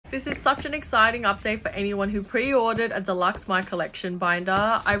This is such an exciting update for anyone who pre-ordered a deluxe My Collection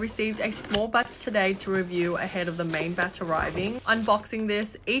binder. I received a small batch today to review ahead of the main batch arriving. Unboxing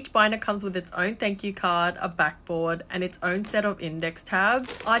this, each binder comes with its own thank you card, a backboard, and its own set of index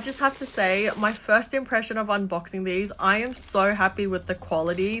tabs. I just have to say, my first impression of unboxing these, I am so happy with the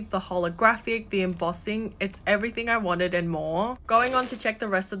quality, the holographic, the embossing. It's everything I wanted and more. Going on to check the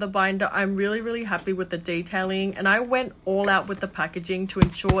rest of the binder, I'm really happy with the detailing, and I went all out with the packaging to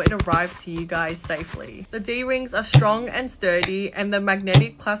ensure it arrives to you guys safely. The D-rings are strong and sturdy, and the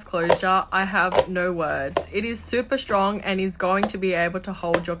magnetic clasp closure, I have no words. It is super strong and is going to be able to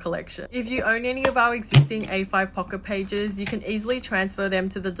hold your collection. If you own any of our existing A5 pocket pages, you can easily transfer them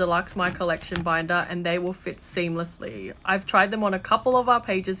to the deluxe My Collection binder and they will fit seamlessly. I've tried them on a couple of our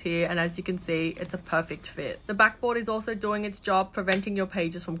pages here, and as you can see, it's a perfect fit. The backboard is also doing its job, preventing your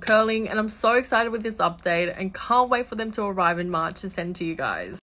pages from curling, and I'm so excited with this update and can't wait for them to arrive in March to send to you guys.